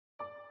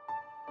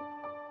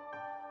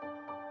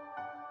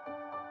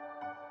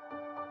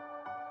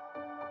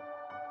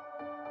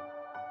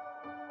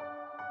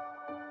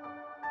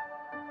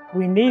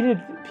we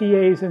needed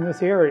PAs in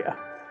this area.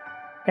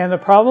 And the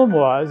problem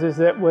is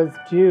that with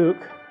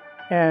Duke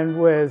and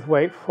with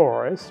Wake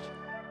Forest,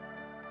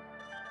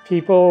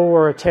 people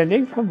were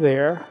attending from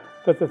there,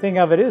 but the thing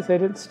of it is they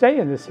didn't stay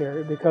in this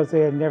area because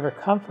they had never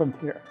come from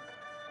here.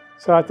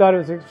 So I thought it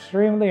was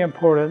extremely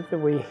important that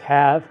we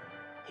have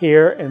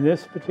here in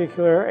this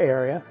particular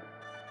area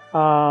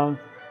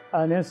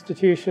an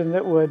institution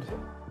that would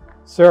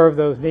serve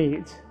those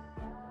needs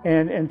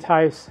and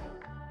entice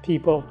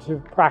people to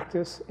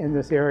practice in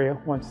this area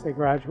once they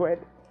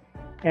graduated.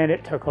 And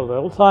it took a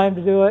little time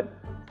to do it,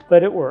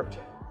 but it worked.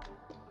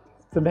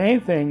 The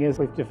main thing is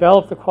we've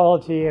developed the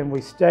quality and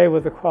we stay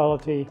with the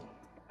quality,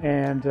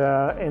 and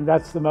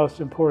that's the most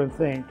important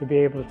thing, to be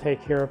able to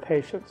take care of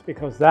patients,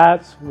 because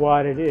that's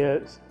what it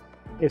is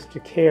to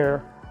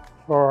care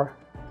for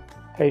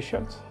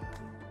patients.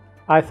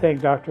 I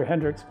thank Dr.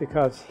 Hendricks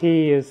because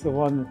he is the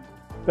one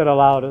that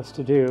allowed us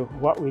to do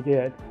what we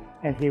did,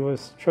 and he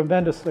was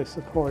tremendously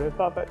supportive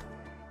of it,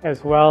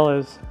 as well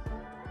as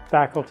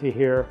faculty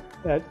here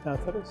at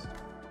Methodist.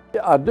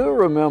 I do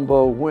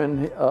remember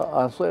when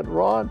I said,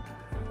 Ron,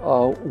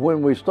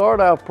 when we start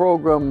our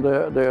program,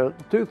 there are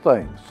two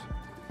things.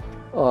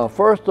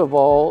 First of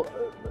all,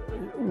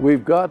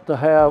 you've got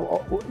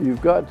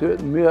to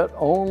admit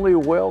only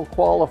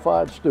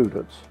well-qualified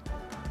students,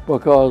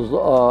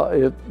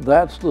 because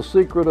that's the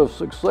secret of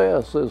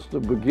success, is to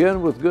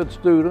begin with good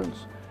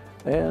students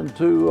and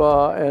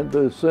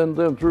to send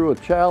them through a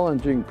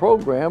challenging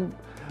program,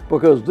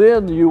 because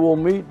then you will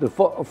meet the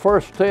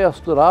first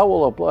test that I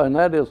will apply, and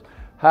that is,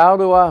 how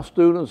do our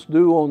students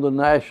do on the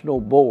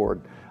national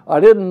board? I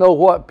didn't know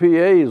what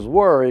PAs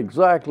were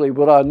exactly,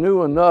 but I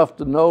knew enough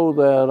to know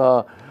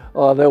that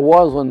there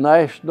was a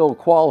national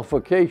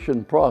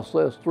qualification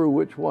process through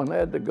which one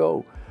had to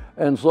go.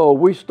 And so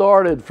we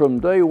started from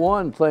day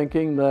one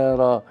thinking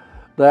that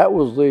that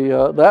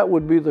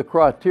would be the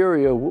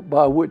criteria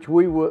by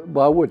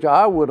which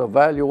I would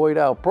evaluate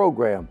our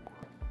program.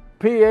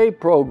 PA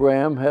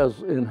program has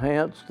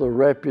enhanced the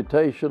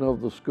reputation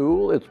of the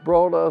school. It's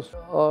brought us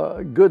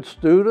good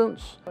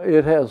students.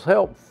 It has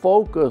helped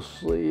focus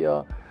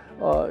the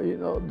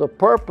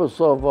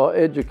purpose of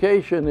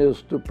education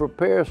is to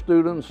prepare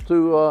students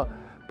to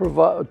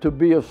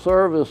be of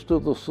service to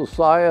the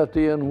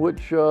society in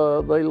which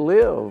they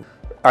live.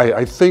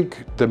 I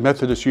think the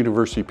Methodist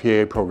University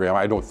PA program,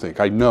 I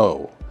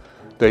know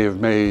they have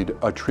made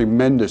a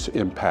tremendous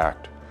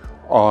impact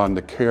on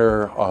the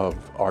care of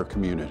our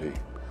community,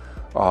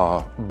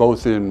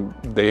 both in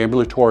the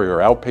ambulatory or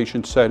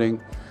outpatient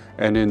setting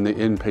and in the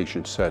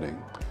inpatient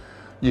setting.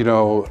 You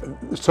know,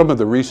 some of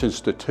the recent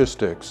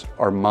statistics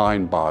are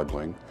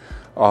mind-boggling.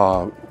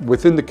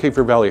 Within the Cape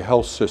Fear Valley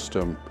Health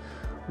System,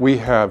 we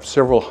have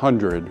several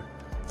hundred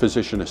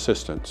physician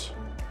assistants.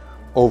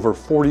 Over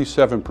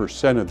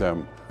 47% of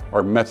them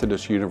are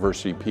Methodist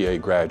University PA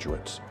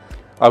graduates.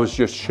 I was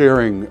just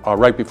sharing,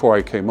 right before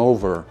I came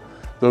over,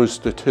 those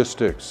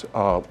statistics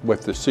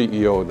with the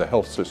CEO of the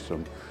health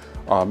system,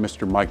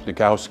 Mr. Mike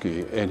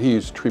Nagowski, and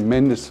he's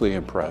tremendously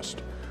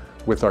impressed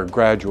with our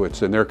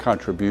graduates and their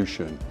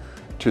contribution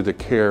to the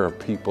care of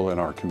people in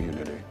our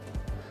community.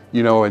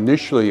 You know,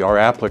 initially our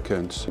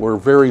applicants were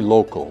very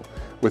local,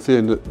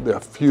 within the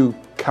few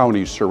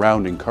counties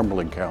surrounding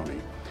Cumberland County.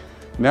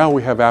 Now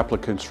we have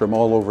applicants from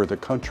all over the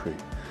country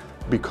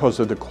because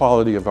of the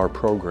quality of our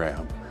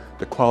program,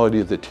 the quality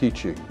of the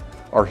teaching,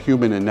 our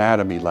human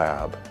anatomy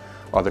lab,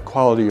 the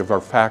quality of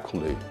our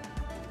faculty.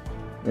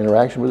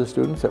 Interaction with the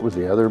students, that was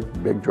the other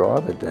big draw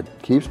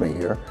that keeps me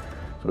here.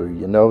 So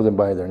you know them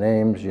by their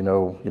names, you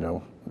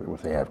know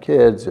if they have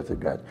kids, if they've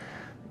got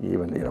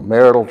even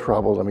marital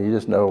troubles. I mean, you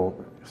just know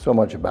so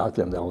much about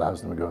them that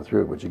allows them to go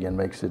through, which again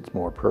makes it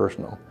more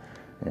personal.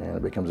 And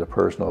it becomes a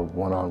personal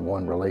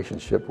one-on-one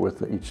relationship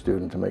with each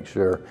student to make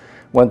sure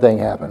one thing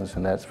happens,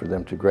 and that's for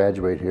them to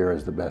graduate here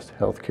as the best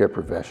healthcare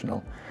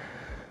professional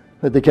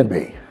that they can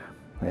be.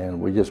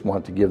 And we just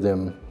want to give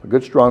them a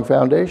good, strong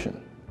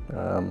foundation,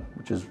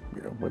 which is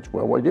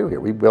what we do here.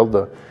 We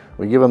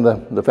give them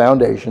the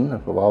foundation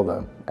of all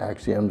the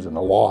axioms and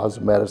the laws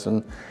of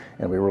medicine,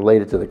 and we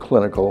relate it to the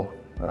clinical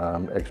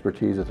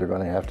expertise that they're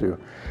going to have to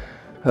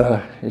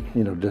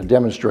to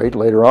demonstrate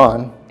later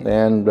on,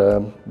 and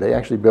they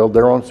actually build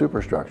their own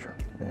superstructure,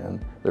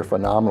 and they're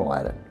phenomenal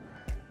at it.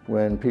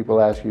 When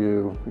people ask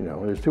you,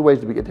 there's two ways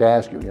to get to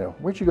ask you,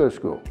 where'd you go to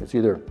school? It's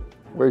either,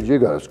 where'd you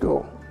go to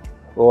school?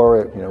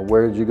 Or,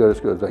 where did you go to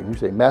school? It's like, you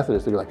say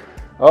Methodist, they're like,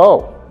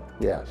 oh,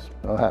 yes,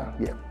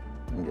 yeah,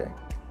 okay.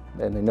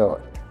 And they know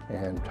it.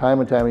 And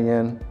time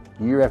again,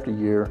 year after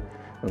year,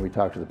 when we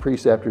talk to the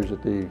preceptors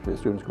that the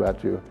students go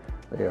out to,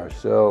 they are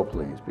so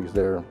pleased because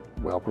they're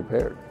well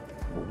prepared.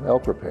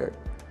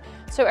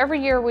 So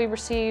every year we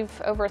receive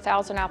over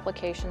 1,000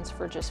 applications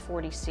for just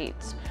 40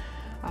 seats.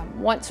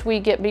 Once we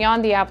get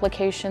beyond the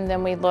application,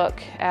 then we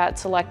look at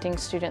selecting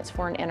students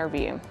for an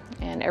interview.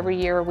 And every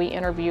year we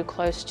interview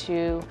close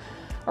to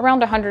around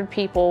 100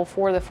 people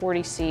for the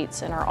 40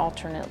 seats in our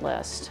alternate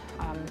list.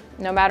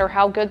 No matter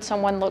how good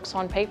someone looks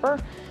on paper,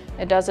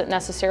 It doesn't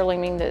necessarily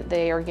mean that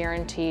they are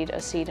guaranteed a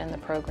seat in the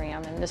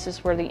program, and this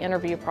is where the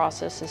interview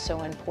process is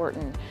so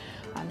important.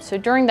 So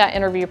during that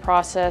interview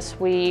process,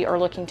 we are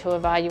looking to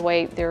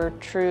evaluate their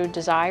true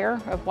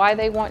desire of why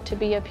they want to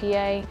be a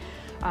PA,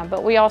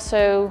 but we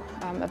also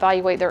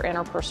evaluate their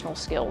interpersonal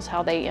skills,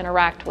 how they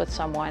interact with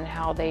someone,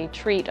 how they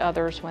treat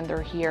others when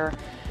they're here,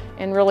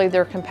 and really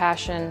their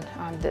compassion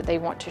that they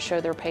want to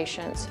show their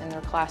patients and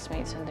their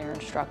classmates and their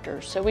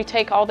instructors. So we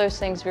take all those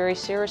things very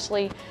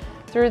seriously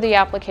through the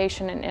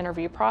application and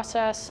interview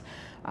process.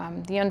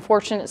 The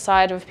unfortunate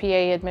side of PA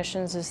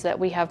admissions is that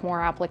we have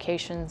more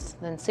applications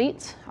than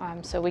seats,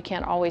 so we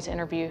can't always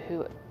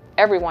interview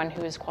everyone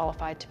who is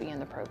qualified to be in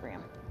the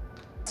program.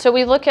 So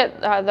we look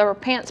at the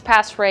PANCE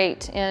pass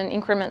rate in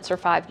increments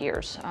of 5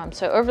 years.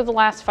 So over the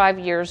last 5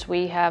 years,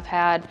 we have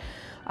had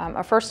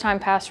a first-time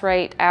pass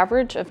rate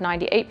average of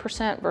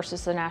 98%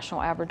 versus the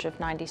national average of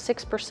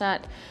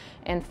 96%,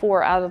 and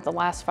 4 out of the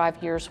last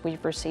 5 years,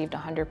 we've received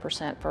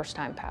 100%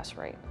 first-time pass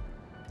rate.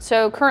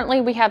 So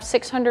currently we have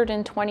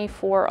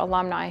 624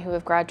 alumni who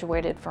have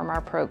graduated from our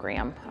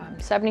program.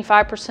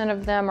 75%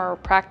 of them are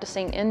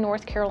practicing in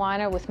North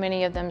Carolina, with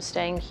many of them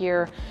staying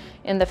here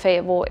in the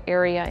Fayetteville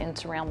area and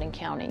surrounding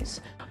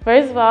counties.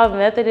 First of all,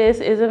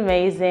 Methodist is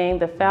amazing.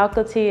 The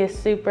faculty is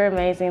super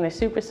amazing. They're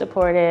super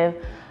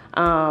supportive.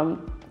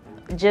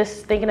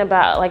 Just thinking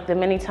about like the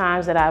many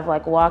times that I've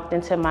walked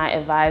into my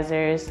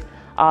advisor's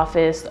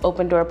office,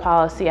 open door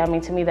policy, I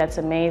mean, to me that's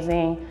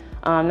amazing.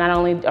 Not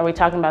only are we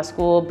talking about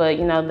school, but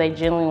they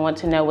genuinely want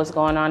to know what's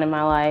going on in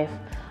my life.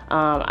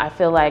 I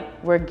feel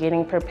like we're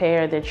getting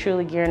prepared. They're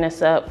truly gearing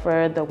us up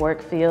for the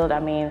work field.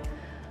 I mean,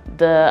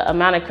 the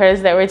amount of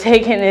credits that we're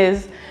taking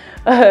is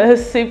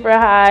super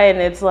high, and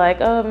it's like,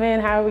 oh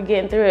man, how are we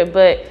getting through it?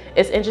 But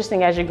it's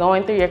interesting, as you're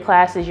going through your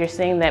classes, you're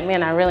seeing that,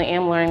 man, I really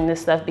am learning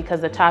this stuff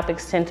because the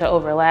topics tend to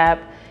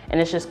overlap. And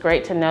it's just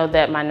great to know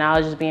that my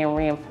knowledge is being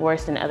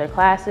reinforced in other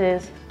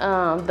classes.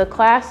 The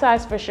class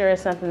size for sure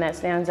is something that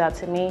stands out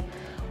to me.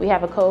 We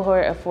have a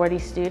cohort of 40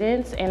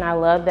 students, and I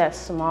love that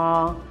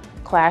small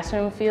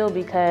classroom feel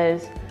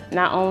because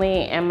not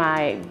only am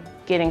I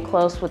getting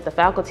close with the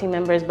faculty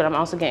members, but I'm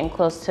also getting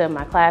close to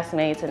my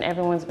classmates, and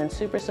everyone's been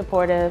super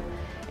supportive,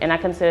 and I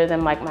consider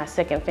them like my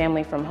second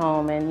family from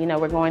home. And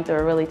we're going through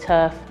a really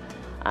tough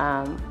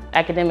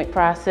academic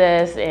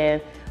process,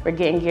 and we're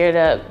getting geared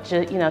up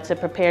to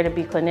prepare to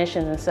be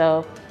clinicians. And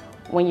so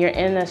when you're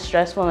in a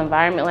stressful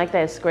environment like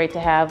that, it's great to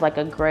have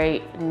a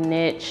great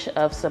niche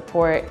of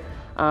support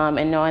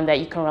and knowing that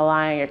you can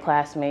rely on your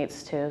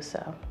classmates too.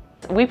 So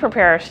we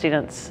prepare our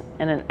students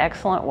in an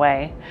excellent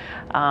way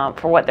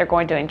for what they're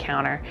going to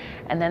encounter,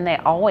 and then they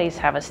always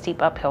have a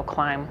steep uphill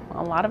climb,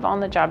 a lot of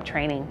on-the-job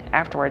training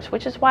afterwards,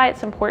 which is why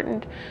it's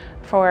important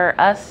for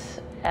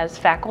us as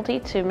faculty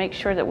to make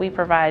sure that we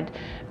provide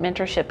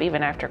mentorship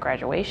even after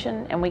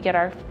graduation, and we get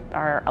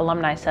our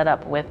alumni set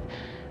up with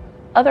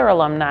other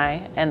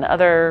alumni and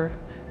other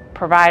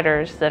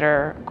providers that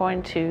are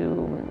going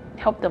to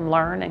help them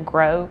learn and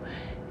grow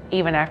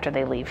even after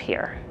they leave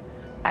here.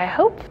 I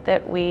hope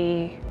that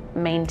we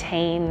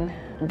maintain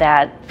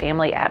that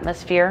family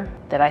atmosphere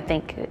that I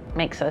think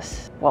makes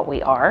us what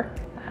we are.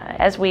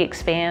 As we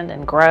expand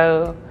and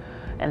grow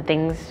and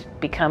things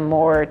become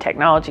more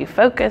technology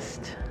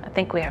focused, I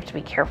think we have to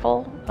be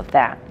careful of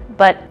that.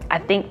 But I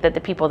think that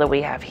the people that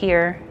we have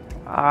here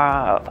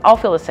all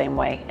feel the same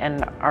way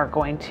and are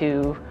going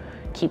to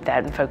keep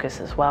that in focus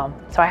as well.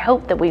 So I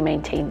hope that we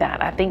maintain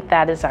that. I think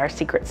that is our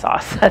secret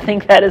sauce. I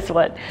think that is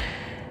what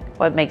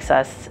makes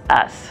us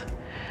us.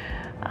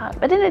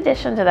 But in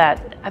addition to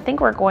that, I think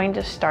we're going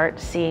to start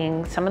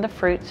seeing some of the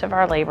fruits of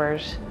our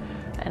labors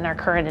and our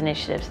current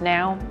initiatives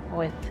now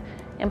with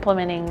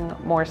implementing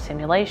more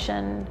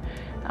simulation,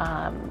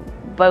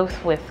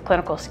 both with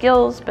clinical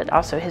skills, but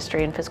also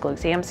history and physical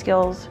exam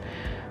skills.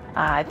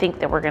 I think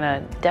that we're going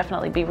to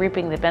definitely be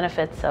reaping the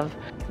benefits of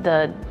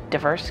the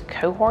diverse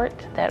cohort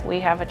that we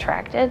have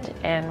attracted,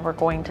 and we're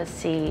going to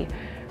see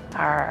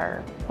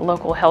our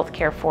local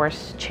healthcare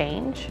force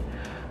change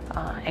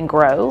and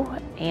grow.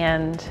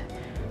 And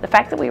the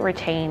fact that we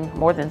retain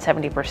more than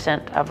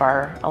 70% of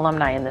our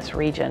alumni in this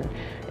region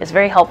is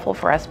very helpful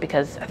for us,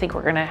 because I think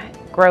we're going to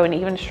grow an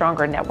even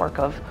stronger network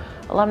of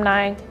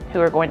alumni who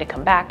are going to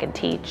come back and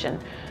teach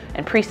and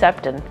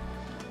precept. And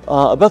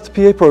about the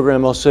PA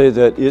program, I'll say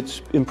that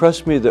it's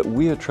impressed me that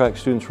we attract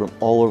students from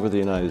all over the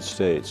United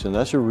States, and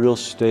that's a real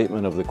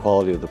statement of the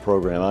quality of the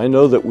program. I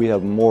know that we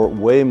have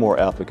way more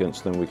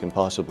applicants than we can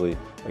possibly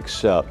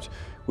accept,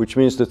 which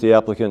means that the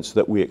applicants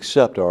that we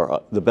accept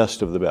are the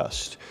best of the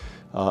best.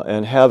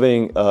 And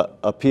having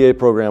a PA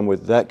program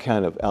with that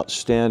kind of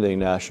outstanding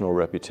national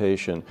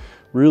reputation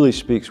really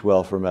speaks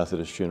well for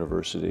Methodist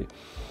University.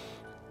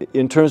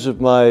 In terms of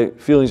my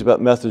feelings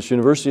about Methodist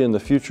University in the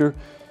future,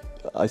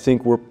 I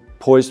think we're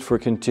poised for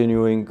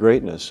continuing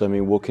greatness. I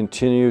mean, we'll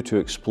continue to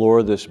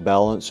explore this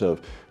balance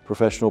of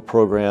professional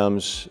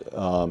programs,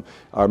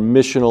 our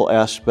missional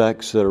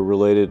aspects that are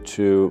related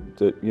to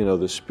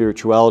the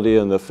spirituality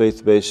and the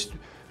faith-based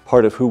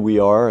part of who we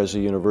are as a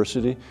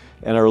university,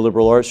 and our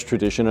liberal arts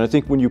tradition. And I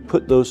think when you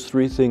put those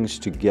three things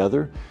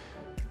together,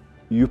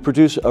 you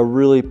produce a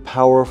really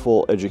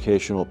powerful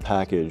educational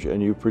package, and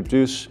you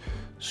produce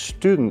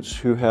students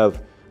who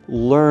have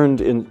learned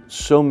in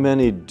so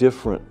many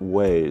different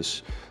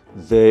ways.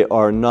 They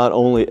are not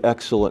only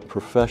excellent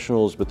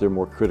professionals, but they're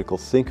more critical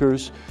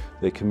thinkers.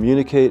 They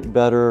communicate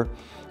better.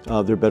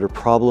 They're better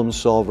problem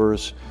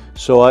solvers.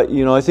 So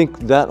I think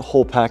that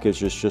whole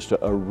package is just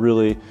a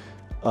really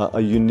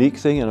unique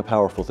thing and a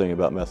powerful thing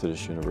about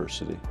Methodist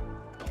University.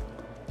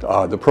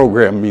 The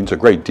program means a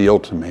great deal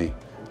to me.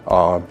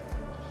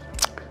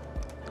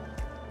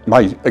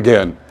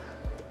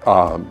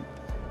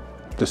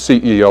 The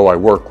CEO I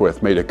work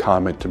with made a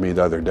comment to me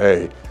the other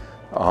day.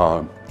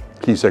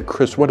 He said,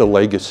 "Chris, what a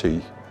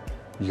legacy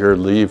you're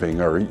leaving,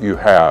 or you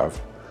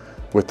have,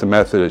 with the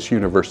Methodist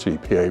University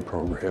PA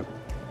program."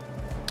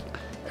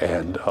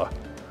 And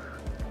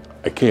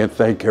I can't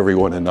thank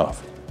everyone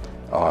enough.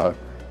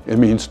 It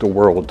means the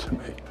world to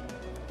me.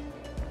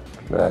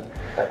 But,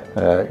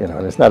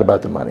 and it's not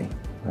about the money.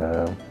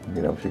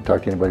 If you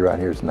talk to anybody around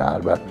here, it's not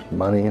about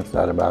money. It's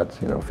not about,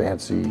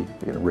 fancy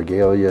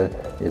regalia.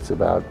 It's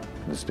about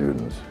the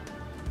students.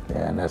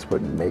 And that's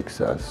what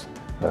makes us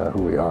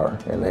who we are.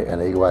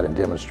 And they go out and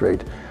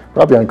demonstrate,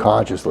 probably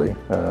unconsciously,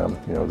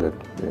 that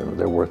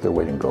they're worth their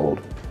weight in gold.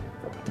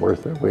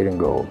 Worth their weight in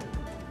gold.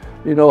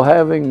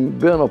 Having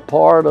been a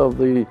part of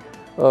the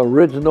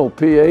original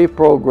PA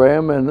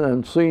program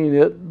and seeing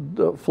it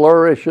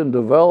flourish and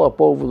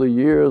develop over the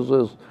years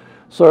is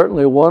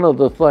certainly one of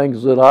the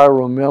things that I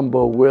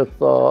remember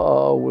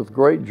with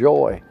great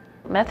joy.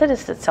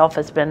 Methodist itself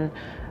has been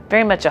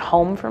very much a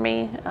home for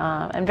me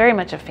and very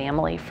much a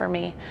family for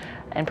me,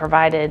 and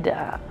provided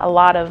a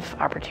lot of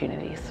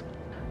opportunities.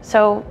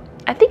 So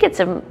I think it's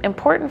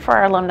important for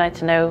our alumni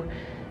to know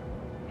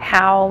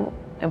how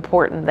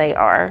important they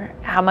are,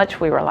 how much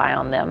we rely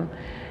on them,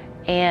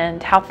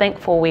 and how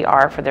thankful we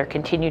are for their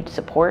continued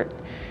support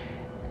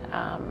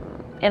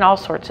in all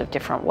sorts of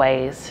different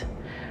ways.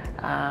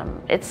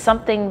 It's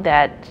something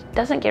that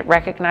doesn't get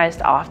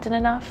recognized often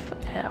enough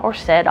or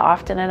said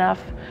often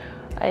enough,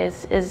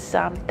 is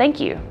thank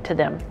you to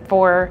them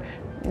for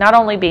not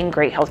only being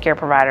great healthcare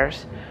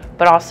providers,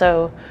 but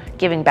also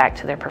giving back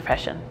to their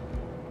profession.